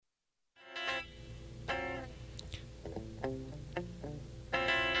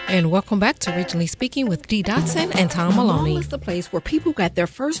And welcome back to Regionally Speaking with Dee Dotson and Tom Maloney. The mall is the place where people got their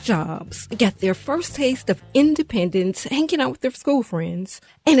first jobs, got their first taste of independence, hanging out with their school friends.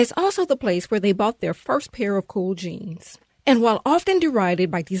 And it's also the place where they bought their first pair of cool jeans. And while often derided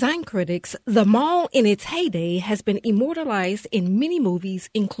by design critics, the mall in its heyday has been immortalized in many movies,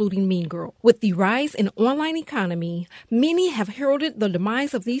 including Mean Girl. With the rise in online economy, many have heralded the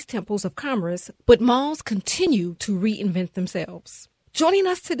demise of these temples of commerce, but malls continue to reinvent themselves. Joining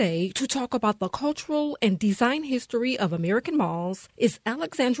us today to talk about the cultural and design history of American malls is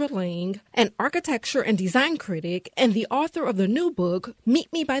Alexandra Lange, an architecture and design critic and the author of the new book,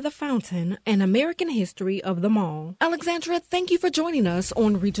 Meet Me by the Fountain, An American History of the Mall. Alexandra, thank you for joining us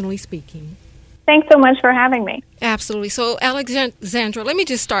on Regionally Speaking. Thanks so much for having me. Absolutely. So, Alexandra, let me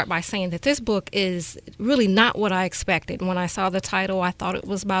just start by saying that this book is really not what I expected. When I saw the title, I thought it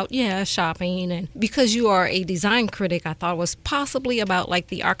was about, shopping. And because you are a design critic, I thought it was possibly about like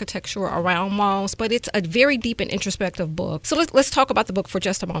the architecture around malls. But it's a very deep and introspective book. So let's talk about the book for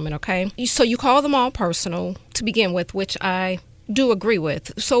just a moment, okay? So you call the mall personal to begin with, which I do agree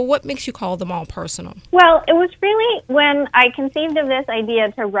with. So what makes you call the mall personal? Well, it was really when I conceived of this idea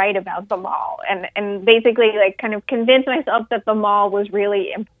to write about the mall and basically like kind of convince myself that the mall was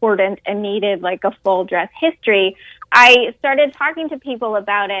really important and needed like a full dress history. I started talking to people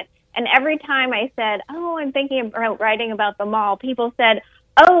about it, and every time I said, I'm thinking about writing about the mall, people said,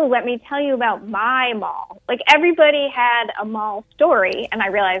 let me tell you about my mall. Like everybody had a mall story, and I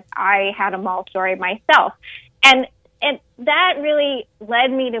realized I had a mall story myself. And that really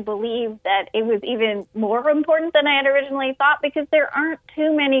led me to believe that it was even more important than I had originally thought, because there aren't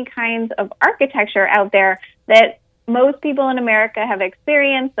too many kinds of architecture out there that most people in America have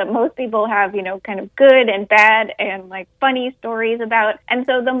experienced, that most people have, kind of good and bad and like funny stories about. And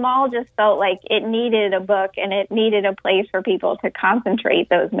so the mall just felt like it needed a book and it needed a place for people to concentrate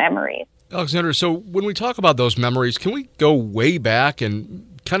those memories. Alexandra, so when we talk about those memories, can we go way back and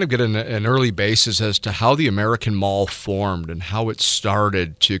kind of get an early basis as to how the American mall formed and how it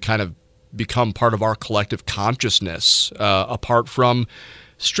started to kind of become part of our collective consciousness, apart from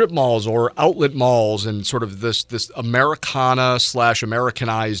strip malls or outlet malls and sort of this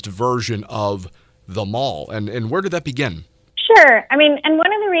Americana/Americanized version of the mall? And where did that begin? Sure. I mean, and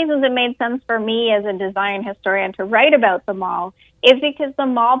one of the reasons it made sense for me as a design historian to write about the mall is because the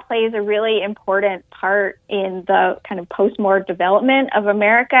mall plays a really important part in the kind of post-war development of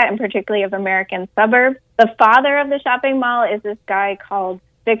America, and particularly of American suburbs. The father of the shopping mall is this guy called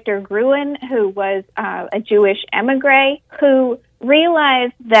Victor Gruen, who was a Jewish emigre, who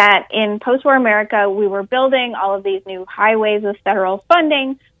realized that in post-war America, we were building all of these new highways with federal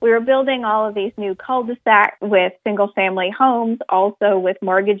funding. We were building all of these new cul-de-sacs with single-family homes, also with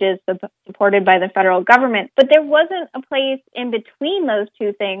mortgages supported by the federal government. But there wasn't a place in between those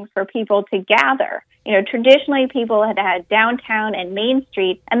two things for people to gather. Traditionally, people had had downtown and Main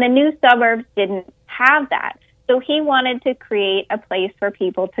Street, and the new suburbs didn't have that. So he wanted to create a place for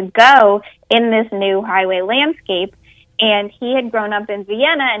people to go in this new highway landscape. And he had grown up in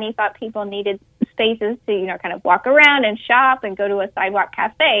Vienna, and he thought people needed spaces to, kind of walk around and shop and go to a sidewalk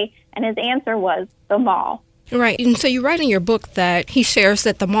cafe. And his answer was the mall. Right. And so you write in your book that he shares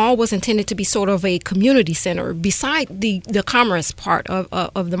that the mall was intended to be sort of a community center beside the commerce part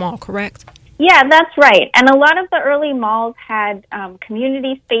of the mall, correct? Yeah, that's right. And a lot of the early malls had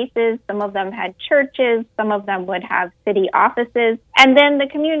community spaces. Some of them had churches. Some of them would have city offices. And then the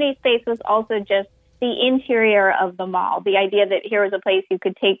community space was also just the interior of the mall, the idea that here was a place you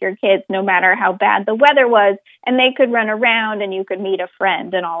could take your kids no matter how bad the weather was, and they could run around and you could meet a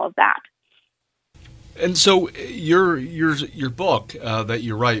friend and all of that. And so your book that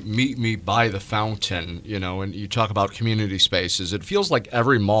you write, Meet Me by the Fountain, and you talk about community spaces, it feels like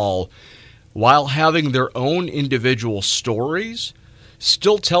every mall, while having their own individual stories,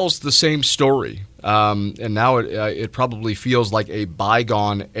 still tells the same story. And now it probably feels like a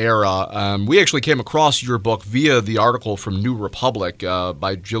bygone era. We actually came across your book via the article from New Republic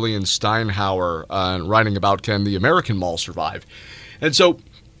by Jillian Steinhauer writing about can the American mall survive. And so,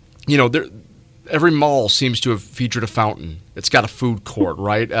 every mall seems to have featured a fountain. It's got a food court,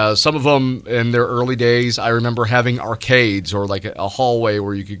 right? Some of them in their early days, I remember having arcades or like a hallway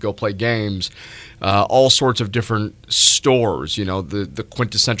where you could go play games. All sorts of different stores, the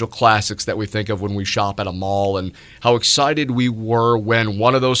quintessential classics that we think of when we shop at a mall, and how excited we were when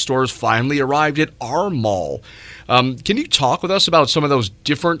one of those stores finally arrived at our mall. Can you talk with us about some of those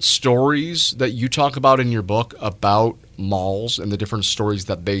different stories that you talk about in your book about malls and the different stories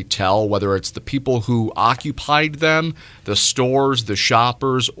that they tell, whether it's the people who occupied them, the stores, the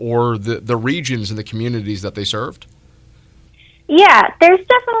shoppers, or the regions and the communities that they served? Yeah, there's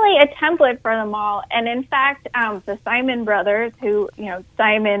definitely a template for the mall. And in fact, the Simon brothers, who,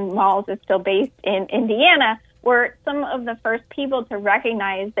 Simon Malls is still based in Indiana, were some of the first people to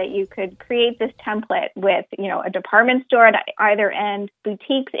recognize that you could create this template with, a department store at either end,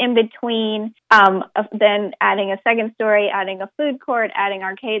 boutiques in between, then adding a second story, adding a food court, adding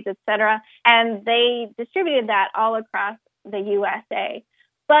arcades, etc. And they distributed that all across the USA.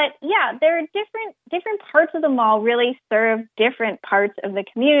 But yeah, there are different parts of the mall really serve different parts of the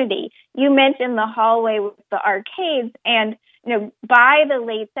community. You mentioned the hallway with the arcades, and by the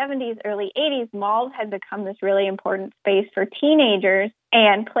late 70s, early 80s, malls had become this really important space for teenagers,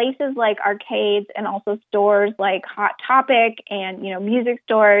 and places like arcades and also stores like Hot Topic and music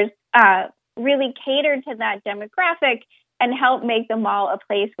stores really catered to that demographic and helped make the mall a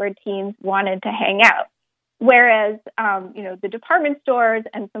place where teens wanted to hang out. Whereas, the department stores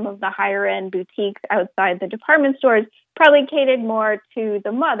and some of the higher end boutiques outside the department stores probably catered more to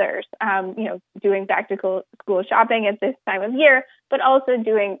the mothers, doing back to school shopping at this time of year, but also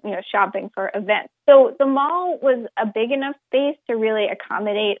doing, shopping for events. So the mall was a big enough space to really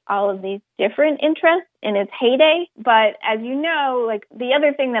accommodate all of these different interests in its heyday. But as you know, like the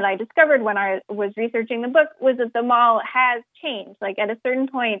other thing that I discovered when I was researching the book was that the mall has changed. Like at a certain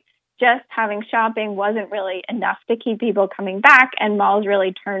point, just having shopping wasn't really enough to keep people coming back, and malls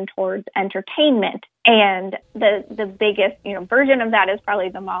really turned towards entertainment. And the biggest, version of that is probably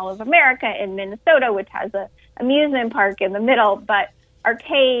the Mall of America in Minnesota, which has a amusement park in the middle. But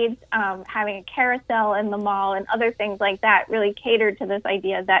arcades, having a carousel in the mall, and other things like that really catered to this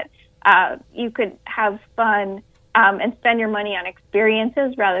idea that you could have fun and spend your money on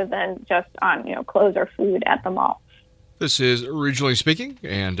experiences rather than just on clothes or food at the mall. This is Regionally Speaking,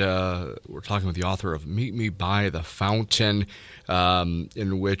 and we're talking with the author of Meet Me by the Fountain,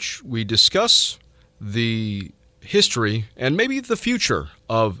 in which we discuss the history and maybe the future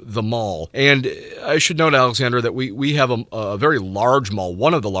of the mall. And I should note, Alexandra, that we have a very large mall,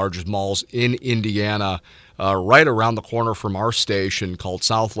 one of the largest malls in Indiana, right around the corner from our station, called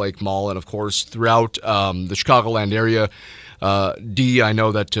South Lake Mall. And, of course, throughout the Chicagoland area, Dee, I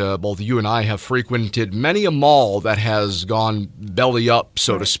know that both you and I have frequented many a mall that has gone belly up,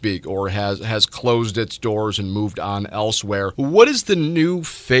 so to speak, or has closed its doors and moved on elsewhere. What is the new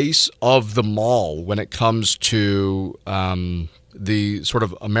face of the mall when it comes to the sort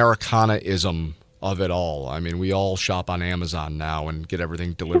of Americana-ism of it all? I mean, we all shop on Amazon now and get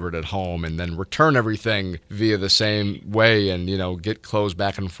everything delivered at home and then return everything via the same way and, get clothes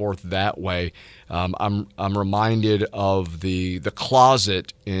back and forth that way. I'm reminded of the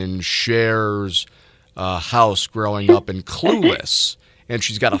closet in Cher's house growing up in Clueless. And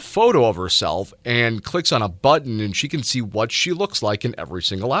she's got a photo of herself and clicks on a button and she can see what she looks like in every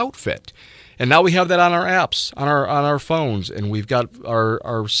single outfit. And now we have that on our apps, on our phones, and we've got our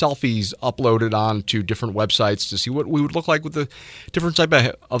selfies uploaded onto different websites to see what we would look like with a different type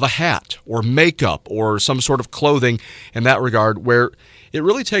of a hat or makeup or some sort of clothing in that regard, where it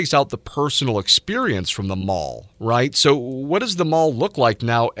really takes out the personal experience from the mall, right? So what does the mall look like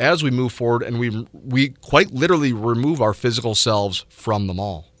now as we move forward and we quite literally remove our physical selves from the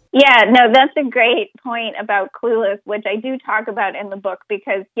mall? Yeah, no, that's a great point about Clueless, which I do talk about in the book,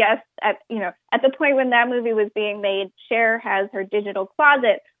 because yes, at the point when that movie was being made, Cher has her digital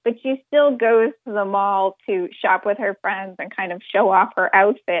closet, but she still goes to the mall to shop with her friends and kind of show off her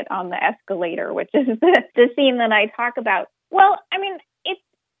outfit on the escalator, which is the scene that I talk about. Well, I mean,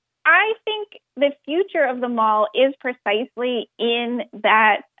 I think the future of the mall is precisely in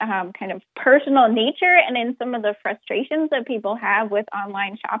that kind of personal nature and in some of the frustrations that people have with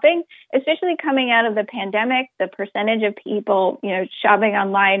online shopping, especially coming out of the pandemic. The percentage of people, shopping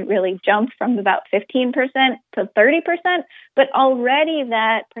online really jumped from about 15% to 30%. But already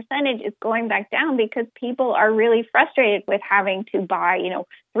that percentage is going back down because people are really frustrated with having to buy,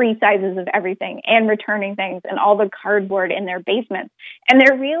 3 sizes of everything and returning things and all the cardboard in their basements. And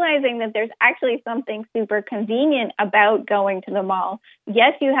they're realizing that there's actually something super convenient about going to the mall.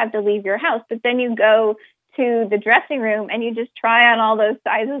 Yes, you have to leave your house, but then you go to the dressing room and you just try on all those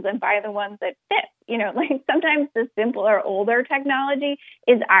sizes and buy the ones that fit. Like sometimes the simpler, older technology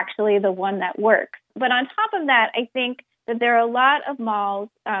is actually the one that works. But on top of that, I think that there are a lot of malls,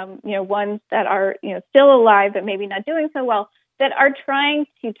 ones that are, still alive, but maybe not doing so well, that are trying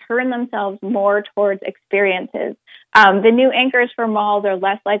to turn themselves more towards experiences. The new anchors for malls are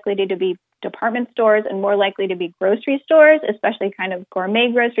less likely to be department stores and more likely to be grocery stores, especially kind of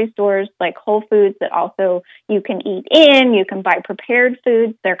gourmet grocery stores like Whole Foods that also you can eat in, you can buy prepared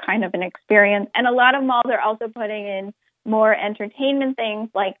foods. They're kind of an experience. And a lot of malls are also putting in more entertainment things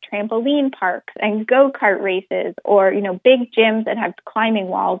like trampoline parks and go-kart races, or, big gyms that have climbing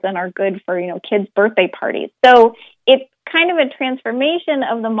walls and are good for, kids' birthday parties. So it's kind of a transformation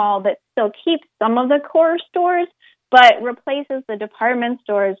of the mall that still keeps some of the core stores, but replaces the department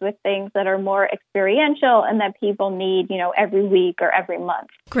stores with things that are more experiential and that people need, every week or every month.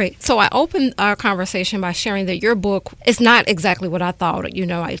 Great. So I opened our conversation by sharing that your book is not exactly what I thought.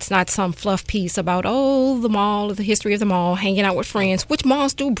 It's not some fluff piece about, the mall, the history of the mall, hanging out with friends, which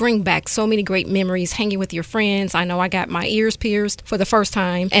malls do bring back so many great memories, hanging with your friends. I know I got my ears pierced for the first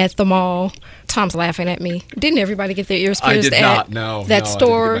time at the mall. Tom's laughing at me. Didn't everybody get their ears pierced I did not, no. That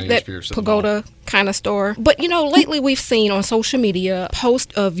store, I didn't get my ears that pierced at the mall. pagoda kind of store? But, lately we've seen on social media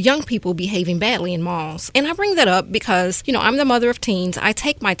posts of young people behaving badly in malls. And I bring that up because, I'm the mother of teens. I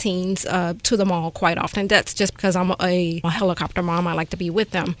take my teens to the mall quite often. That's just because I'm a helicopter mom. I like to be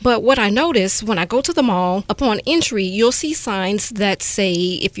with them. But what I notice when I go to the mall, upon entry, you'll see signs that say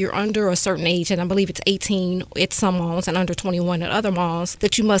if you're under a certain age, and I believe it's 18 at some malls and under 21 at other malls,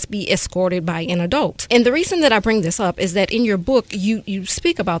 that you must be escorted by an adult. And the reason that I bring this up is that in your book, you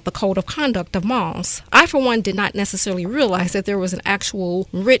speak about the code of conduct of malls. I, for one, did not necessarily realize that there was an actual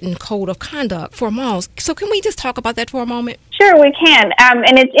written code of conduct for malls. So can we just talk about that for a moment? Sure, we can.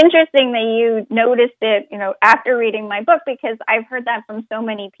 And it's interesting that you noticed it, after reading my book, because I've heard that from so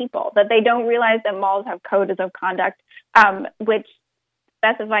many people, that they don't realize that malls have codes of conduct, which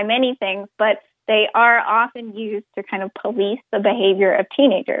specify many things, but they are often used to kind of police the behavior of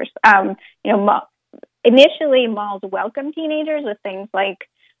teenagers. Initially, malls welcome teenagers with things like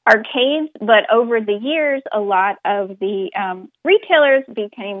arcades, but over the years, a lot of the retailers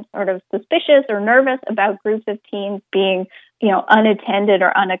became sort of suspicious or nervous about groups of teens being, unattended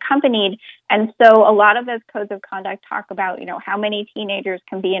or unaccompanied. And so a lot of those codes of conduct talk about, how many teenagers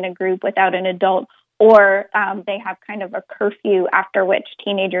can be in a group without an adult, or they have kind of a curfew after which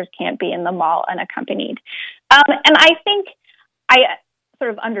teenagers can't be in the mall unaccompanied. And I think I sort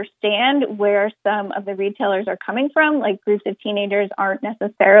of understand where some of the retailers are coming from. Like, groups of teenagers aren't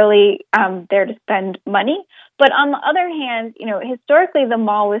necessarily there to spend money. But on the other hand, historically the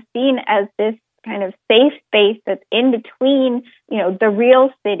mall was seen as this kind of safe space that's in between, the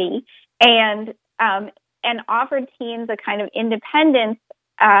real city and offered teens a kind of independence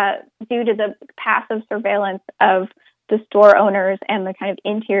due to the passive surveillance of the store owners and the kind of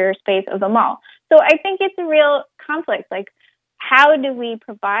interior space of the mall. So I think it's a real conflict. Like, how do we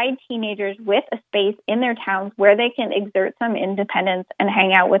provide teenagers with a space in their towns where they can exert some independence and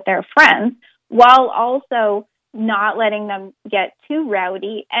hang out with their friends, while also not letting them get too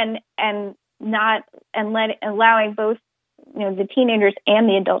rowdy and allowing both the teenagers and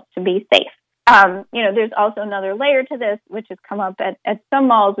the adults to be safe? There's also another layer to this, which has come up at some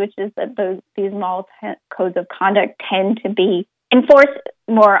malls, which is that these mall codes of conduct tend to be enforced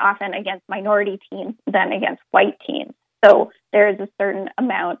more often against minority teens than against white teens. So there is a certain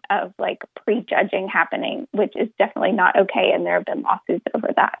amount of prejudging happening, which is definitely not okay, and there have been lawsuits over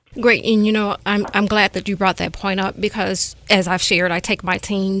that. Great, and I'm glad that you brought that point up, because as I've shared, I take my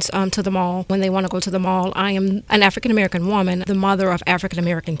teens to the mall when they want to go to the mall. I am an African American woman, the mother of African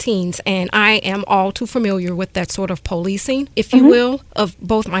American teens, and I am all too familiar with that sort of policing, if you will, of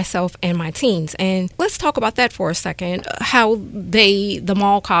both myself and my teens. And let's talk about that for a second. How the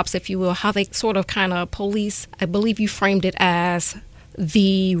mall cops, if you will, how they sort of kind of police. I believe you framed it as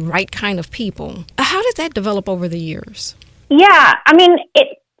the right kind of people. How did that develop over the years? Yeah, I mean,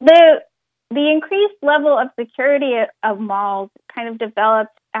 the increased level of security of malls kind of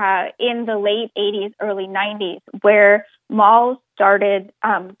developed in the late 80s, early 90s, where malls started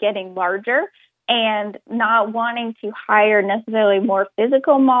getting larger and not wanting to hire necessarily more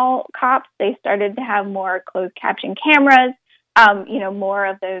physical mall cops. They started to have more closed caption cameras, more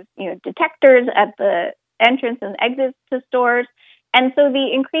of those, detectors at the entrance and exits to stores. And so the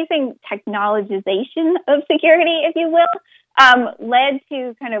increasing technologization of security, if you will, led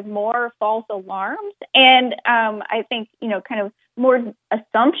to kind of more false alarms and I think, kind of more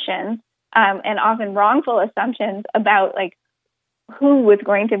assumptions and often wrongful assumptions about who was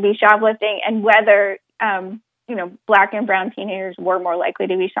going to be shoplifting and whether, Black and brown teenagers were more likely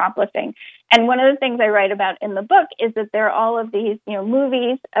to be shoplifting. And one of the things I write about in the book is that there are all of these,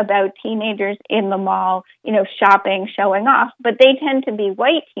 movies about teenagers in the mall, shopping, showing off, but they tend to be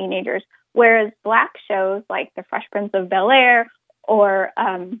white teenagers, whereas Black shows like The Fresh Prince of Bel-Air or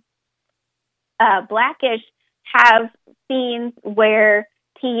Blackish have scenes where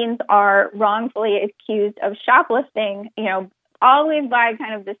teens are wrongfully accused of shoplifting, always by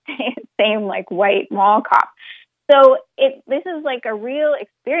kind of the same white mall cop. So this is a real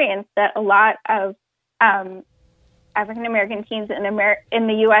experience that a lot of African American teens in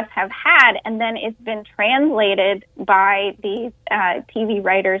the U.S. have had, and then it's been translated by these TV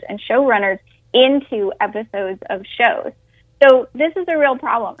writers and showrunners into episodes of shows. So this is a real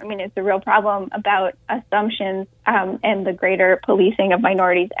problem. I mean, it's a real problem about assumptions and the greater policing of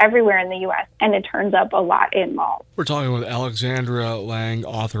minorities everywhere in the U.S., and it turns up a lot in malls. We're talking with Alexandra Lange,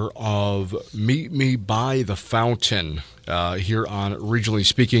 author of Meet Me by the Fountain, here on Regionally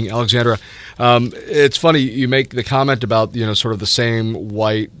Speaking. Alexandra, it's funny, you make the comment about, sort of the same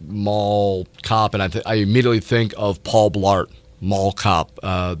white mall cop, and I immediately think of Paul Blart, Mall Cop.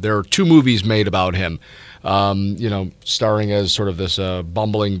 There are 2 movies made about him. Starring as sort of this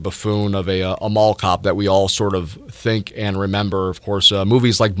bumbling buffoon of a mall cop that we all sort of think and remember. Of course,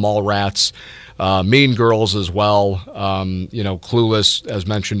 movies like Mallrats, Mean Girls as well, Clueless, as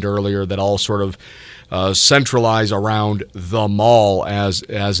mentioned earlier, that all sort of centralize around the mall as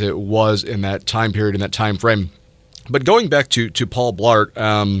it was in that time period, in that time frame. But going back to Paul Blart,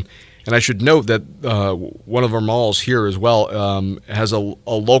 and I should note that one of our malls here as well has a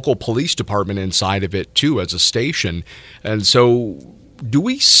local police department inside of it, too, as a station. And so do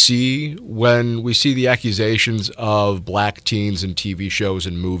we see, when we see the accusations of black teens in TV shows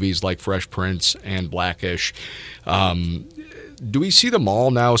and movies like Fresh Prince and Blackish, do we see the mall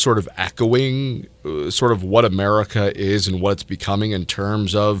now sort of echoing sort of what America is and what it's becoming in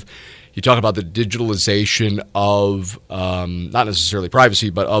terms of, you talk about the digitalization of not necessarily privacy,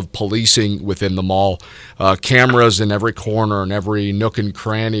 but of policing within the mall, cameras in every corner and every nook and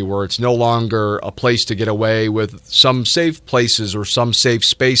cranny, where it's no longer a place to get away with some safe places or some safe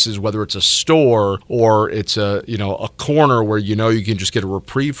spaces, whether it's a store or it's a corner where you can just get a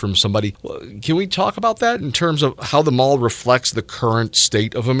reprieve from somebody. Can we talk about that in terms of how the mall reflects the current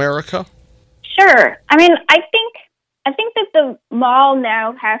state of America? Sure. I mean, I think that the mall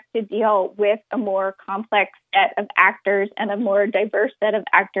now has to deal with a more complex set of actors and a more diverse set of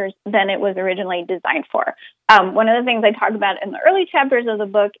actors than it was originally designed for. One of the things I talk about in the early chapters of the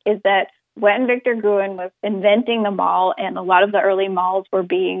book is that when Victor Gruen was inventing the mall and a lot of the early malls were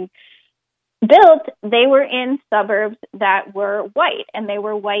being built, they were in suburbs that were white, and they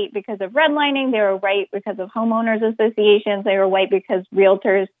were white because of redlining. They were white because of homeowners associations. They were white because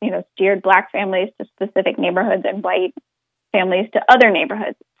realtors, steered black families to specific neighborhoods and white families to other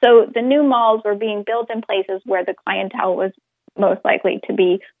neighborhoods. So the new malls were being built in places where the clientele was most likely to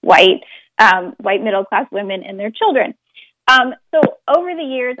be white middle-class women and their children. So over the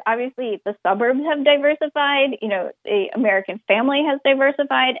years, obviously, the suburbs have diversified. The American family has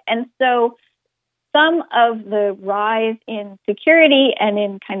diversified. And so some of the rise in security and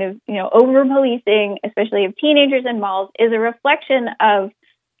in kind of, over-policing, especially of teenagers in malls, is a reflection of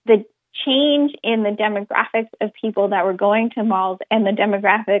the change in the demographics of people that were going to malls and the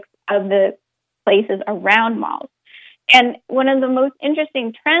demographics of the places around malls. And one of the most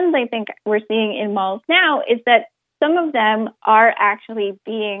interesting trends I think we're seeing in malls now is that some of them are actually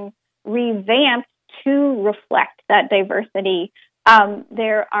being revamped to reflect that diversity.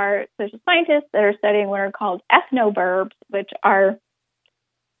 There are social scientists that are studying what are called ethnoburbs, which are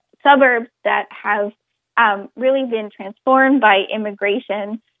suburbs that have really been transformed by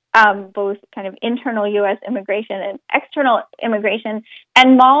immigration, both kind of internal U.S. immigration and external immigration.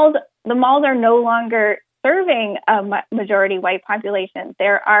 And the malls are no longer serving a majority white population.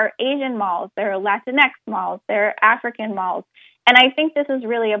 There are Asian malls, there are Latinx malls, there are African malls. And I think this is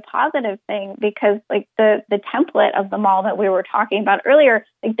really a positive thing because the template of the mall that we were talking about earlier,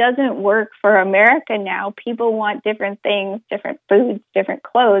 it doesn't work for America now. People want different things, different foods, different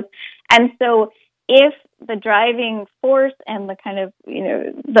clothes. And so if the driving force and the kind of,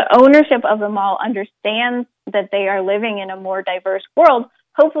 the ownership of the mall understands that they are living in a more diverse world,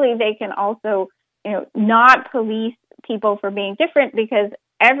 hopefully they can also not police people for being different because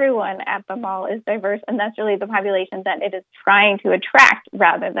everyone at the mall is diverse, and that's really the population that it is trying to attract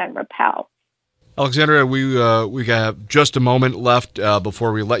rather than repel. Alexandra, we got just a moment left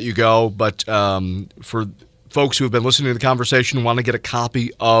before we let you go, but for folks who have been listening to the conversation and want to get a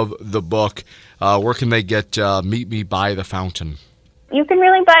copy of the book, where can they get Meet Me by the Fountain? You can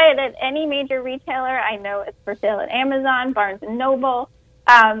really buy it at any major retailer. I know it's for sale at Amazon, Barnes & Noble,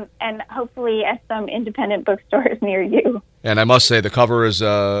 and hopefully at some independent bookstores near you. And I must say the cover is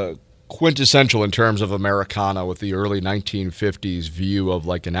quintessential in terms of Americana, with the early 1950s view of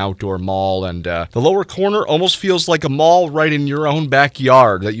like an outdoor mall, and the lower corner almost feels like a mall right in your own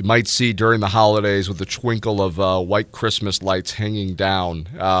backyard that you might see during the holidays with the twinkle of white Christmas lights hanging down.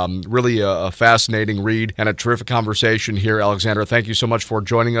 Really a fascinating read and a terrific conversation here, Alexandra. Thank you so much for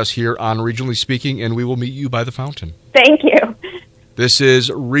joining us here on Regionally Speaking, and we will meet you by the fountain. Thank you. This is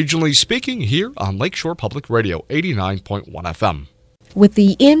Regionally Speaking here on Lakeshore Public Radio, 89.1 FM. With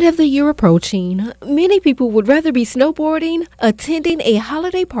the end of the year approaching, many people would rather be snowboarding, attending a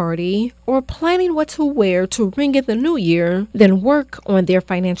holiday party, or planning what to wear to ring in the new year than work on their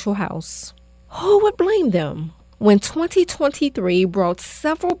financial house. Who would blame them? When 2023 brought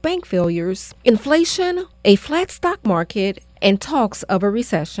several bank failures, inflation, a flat stock market, and talks of a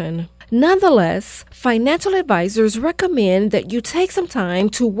recession. Nonetheless, financial advisors recommend that you take some time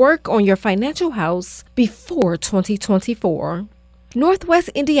to work on your financial house before 2024. Northwest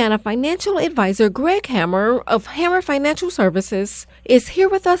Indiana financial advisor Greg Hammer of Hammer Financial Services is here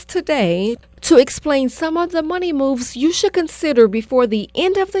with us today to explain some of the money moves you should consider before the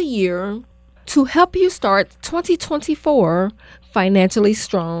end of the year to help you start 2024 financially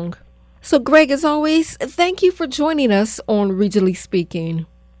strong. So Greg, as always, thank you for joining us on Regionally Speaking.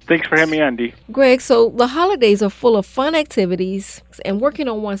 Thanks for having me on, Dee. Greg, so the holidays are full of fun activities, and working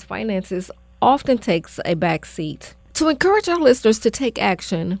on one's finances often takes a back seat. To encourage our listeners to take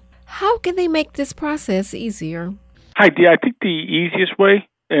action, how can they make this process easier? Hi, Dee. I think the easiest way,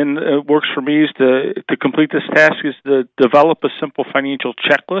 and it works for me, is to complete this task is to develop a simple financial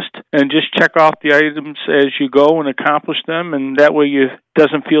checklist and just check off the items as you go and accomplish them, and that way it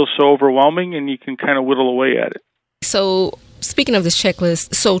doesn't feel so overwhelming and you can kind of whittle away at it. So, speaking of this checklist,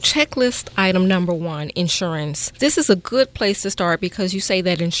 checklist item number 1, insurance. This is a good place to start because you say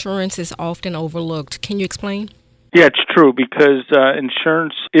that insurance is often overlooked. Can you explain? Yeah, it's true because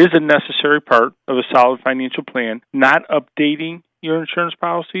insurance is a necessary part of a solid financial plan. Not updating your insurance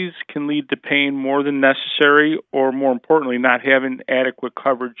policies can lead to paying more than necessary or, more importantly, not having adequate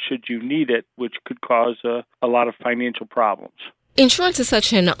coverage should you need it, which could cause a lot of financial problems. Insurance is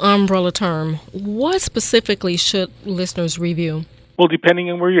such an umbrella term. What specifically should listeners review? Well, depending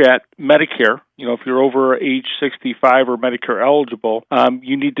on where you're at, Medicare, if you're over age 65 or Medicare eligible,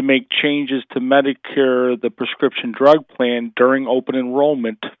 you need to make changes to Medicare, the prescription drug plan, during open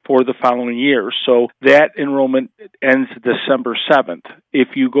enrollment for the following year. So that enrollment ends December 7th. If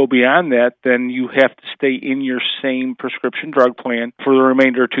you go beyond that, then you have to stay in your same prescription drug plan for the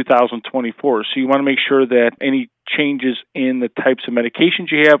remainder of 2024. So you want to make sure that any changes in the types of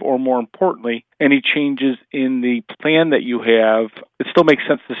medications you have, or more importantly, any changes in the plan that you have, it still makes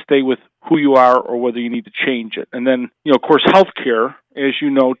sense to stay with who you are or whether you need to change it. And then, of course, healthcare, as you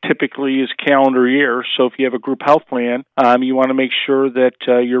know, typically is calendar year. So if you have a group health plan, you want to make sure that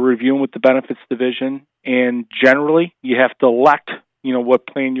you're reviewing with the benefits division. And generally, you have to elect what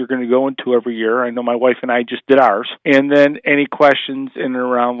plan you're going to go into every year. I know my wife and I just did ours. And then any questions in and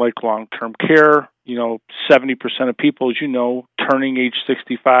around like long-term care. 70% of people, as you know, turning age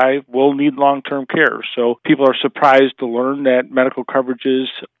 65 will need long-term care. So people are surprised to learn that medical coverages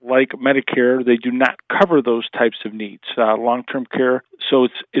like Medicare, they do not cover those types of needs, long-term care. So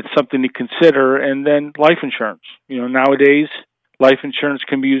it's something to consider. And then life insurance. Nowadays, life insurance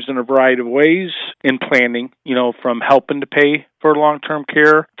can be used in a variety of ways in planning, from helping to pay for long-term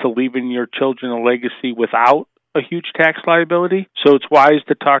care to leaving your children a legacy without a huge tax liability. So it's wise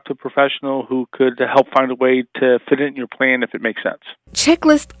to talk to a professional who could help find a way to fit it in your plan if it makes sense.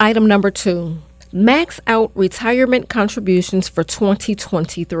 Checklist item number 2. Max out retirement contributions for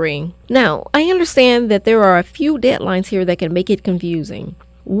 2023. Now, I understand that there are a few deadlines here that can make it confusing.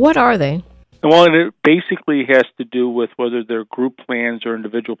 What are they? Well, it basically has to do with whether they're group plans or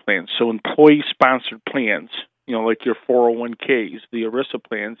individual plans. So employee-sponsored plans, like your 401ks, the ERISA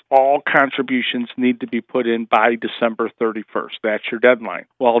plans, all contributions need to be put in by December 31st. That's your deadline.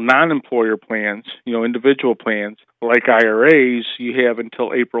 While non-employer plans, individual plans, like IRAs, you have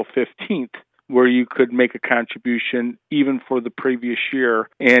until April 15th, where you could make a contribution even for the previous year.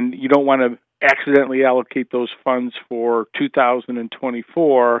 And you don't want to accidentally allocate those funds for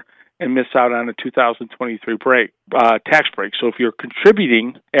 2024 and miss out on a 2023 tax break. So if you're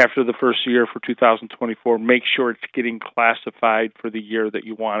contributing after the first year for 2024, make sure it's getting classified for the year that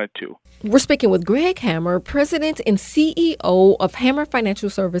you want it to. We're speaking with Greg Hammer, President and CEO of Hammer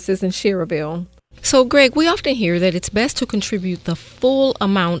Financial Services in Cherryville. So, Greg, we often hear that it's best to contribute the full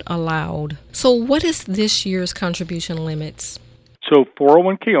amount allowed. So what is this year's contribution limits? So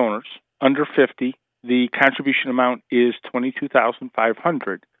 401k owners under 50, the contribution amount is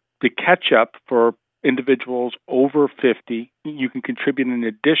 $22,500. The catch-up for individuals over 50, you can contribute an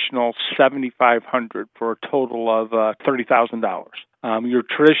additional $7,500 for a total of $30,000. Your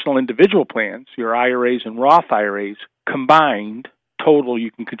traditional individual plans, your IRAs and Roth IRAs, combined total, you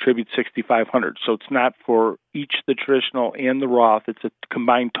can contribute $6,500. So it's not for each the traditional and the Roth. It's a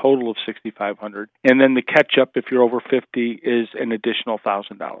combined total of $6,500. And then the catch-up, if you're over 50, is an additional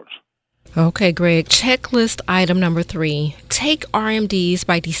 $1,000. Okay, Greg. Checklist item number 3. Take RMDs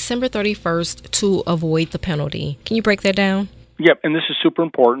by December 31st to avoid the penalty. Can you break that down? Yep, and this is super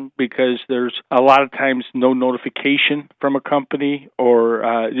important because there's a lot of times no notification from a company, or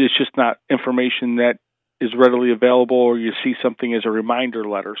it's just not information that is readily available, or you see something as a reminder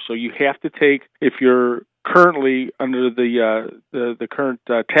letter. So you have to take, if you're currently under the current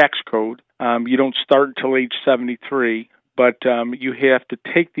tax code, you don't start until age 73. But you have to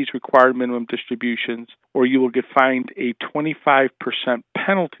take these required minimum distributions, or you will get fined a 25%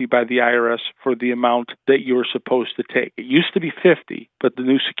 penalty by the IRS for the amount that you are supposed to take. It used to be 50, but the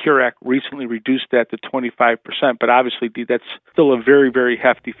new Secure Act recently reduced that to 25%. But obviously, that's still a very, very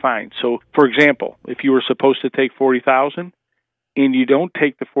hefty fine. So, for example, if you were supposed to take $40,000 and you don't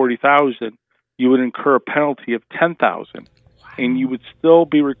take the $40,000, you would incur a penalty of $10,000, and you would still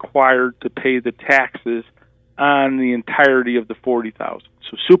be required to pay the taxes on the entirety of the $40,000.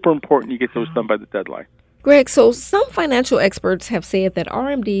 So super important you get those done by the deadline. Greg, so some financial experts have said that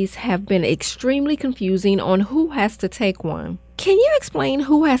RMDs have been extremely confusing on who has to take one. Can you explain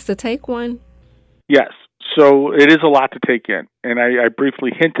who has to take one? Yes. So it is a lot to take in. And I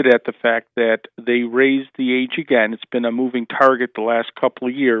briefly hinted at the fact that they raised the age again. It's been a moving target the last couple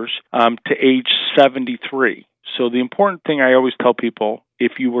of years to age 73. So the important thing I always tell people,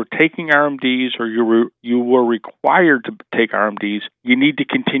 if you were taking RMDs or you were required to take RMDs, you need to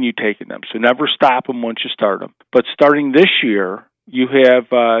continue taking them. So never stop them once you start them. But starting this year, you have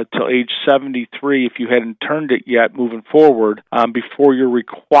till age 73, if you hadn't turned it yet, moving forward, before you're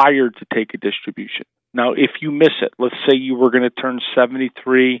required to take a distribution. Now, if you miss it, let's say you were going to turn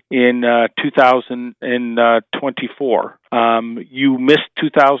 73 in 2024. You missed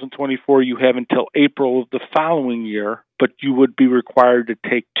 2024, you have until April of the following year, but you would be required to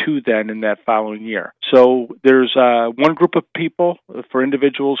take 2 then in that following year. So there's one group of people, for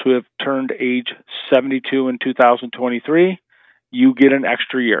individuals who have turned age 72 in 2023, you get an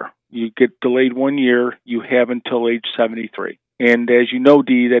extra year. You get delayed 1 year, you have until age 73. And as you know,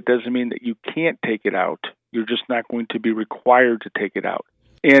 Dee, that doesn't mean that you can't take it out. You're just not going to be required to take it out.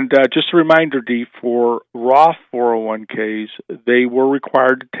 And just a reminder, Dee, for Roth 401ks, they were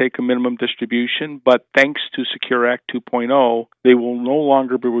required to take a minimum distribution, but thanks to Secure Act 2.0, they will no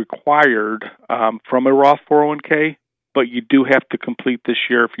longer be required from a Roth 401k, but you do have to complete this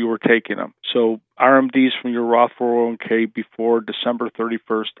year if you were taking them. So RMDs from your Roth 401k before December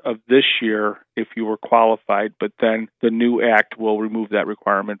 31st of this year if you were qualified, but then the new act will remove that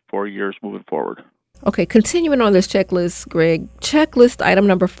requirement for years moving forward. Okay, continuing on this checklist, Greg, checklist item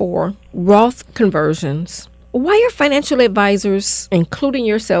number 4, Roth conversions. Why are financial advisors, including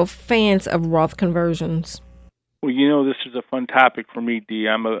yourself, fans of Roth conversions? Well, you know, this is a fun topic for me, Dee.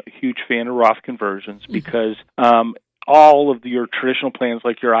 I'm a huge fan of Roth conversions because all of your traditional plans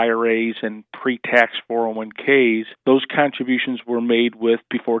like your IRAs and pre-tax 401ks, those contributions were made with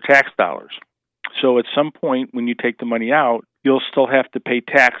before tax dollars. So at some point when you take the money out, you'll still have to pay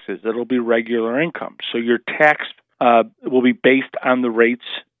taxes. It'll be regular income. So your tax will be based on the rates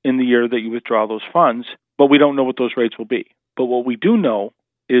in the year that you withdraw those funds, but we don't know what those rates will be. But what we do know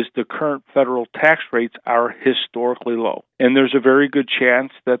is the current federal tax rates are historically low. And there's a very good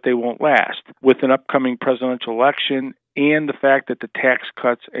chance that they won't last. With an upcoming presidential election and the fact that the Tax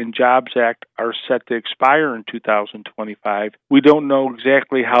Cuts and Jobs Act are set to expire in 2025, we don't know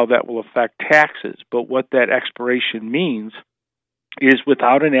exactly how that will affect taxes. But what that expiration means is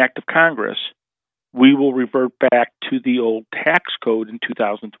without an act of Congress, we will revert back to the old tax code in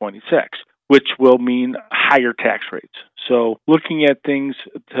 2026, which will mean higher tax rates. So looking at things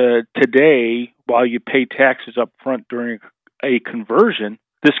today, while you pay taxes up front during a conversion,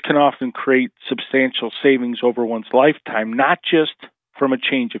 this can often create substantial savings over one's lifetime, not just from a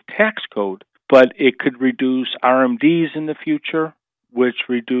change of tax code, but it could reduce RMDs in the future, which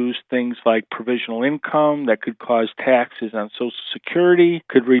reduce things like provisional income that could cause taxes on Social Security,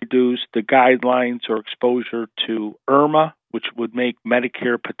 could reduce the guidelines or exposure to IRMA, which would make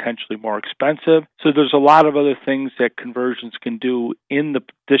Medicare potentially more expensive. So there's a lot of other things that conversions can do in the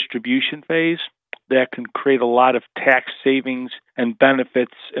distribution phase that can create a lot of tax savings and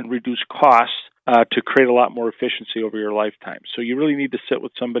benefits and reduce costs to create a lot more efficiency over your lifetime. So you really need to sit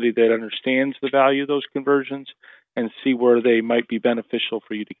with somebody that understands the value of those conversions and see where they might be beneficial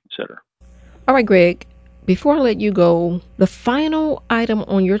for you to consider. All right, Greg, before I let you go, the final item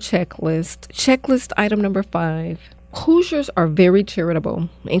on your checklist item number 5. Hoosiers are very charitable,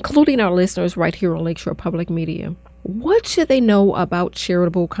 including our listeners right here on Lakeshore Public Media. What should they know about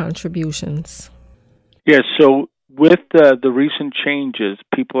charitable contributions? Yes, so with the recent changes,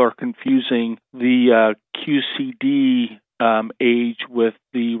 people are confusing the QCD age with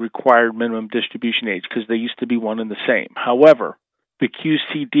the required minimum distribution age because they used to be one and the same. However, the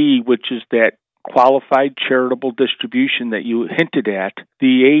QCD, which is that qualified charitable distribution that you hinted at,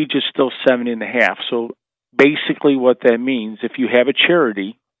 the age is still 70.5. So basically what that means, if you have a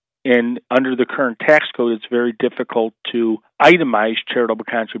charity, and under the current tax code, it's very difficult to itemize charitable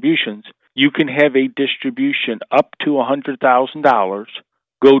contributions, you can have a distribution up to $100,000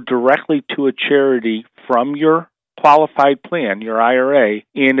 go directly to a charity from your qualified plan, your IRA,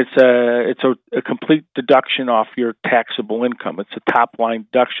 and it's a complete deduction off your taxable income. It's a top-line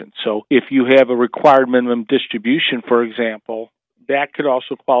deduction. So if you have a required minimum distribution, for example, that could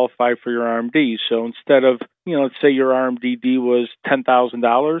also qualify for your RMD. So instead of, let's say your RMDD was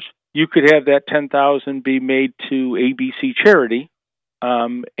 $10,000, you could have that $10,000 be made to ABC charity,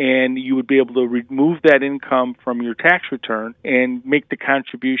 and you would be able to remove that income from your tax return and make the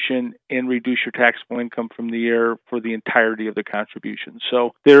contribution and reduce your taxable income from the year for the entirety of the contribution.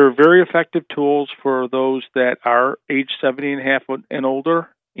 So they're very effective tools for those that are age 70.5 and older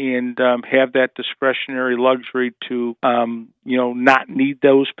and have that discretionary luxury to, not need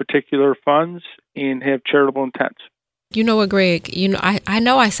those particular funds and have charitable intents. You know what, Greg, I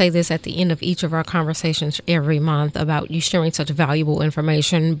know I say this at the end of each of our conversations every month about you sharing such valuable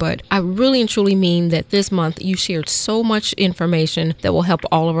information, but I really and truly mean that this month you shared so much information that will help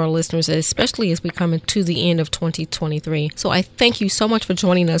all of our listeners, especially as we come into the end of 2023. So I thank you so much for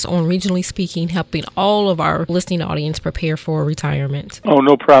joining us on Regionally Speaking, helping all of our listening audience prepare for retirement. Oh,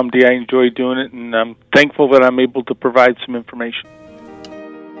 no problem, Dee. I enjoy doing it, and I'm thankful that I'm able to provide some information.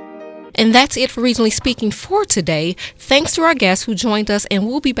 And that's it for Regionally Speaking for today. Thanks to our guests who joined us, and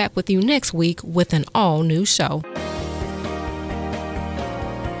we'll be back with you next week with an all-new show.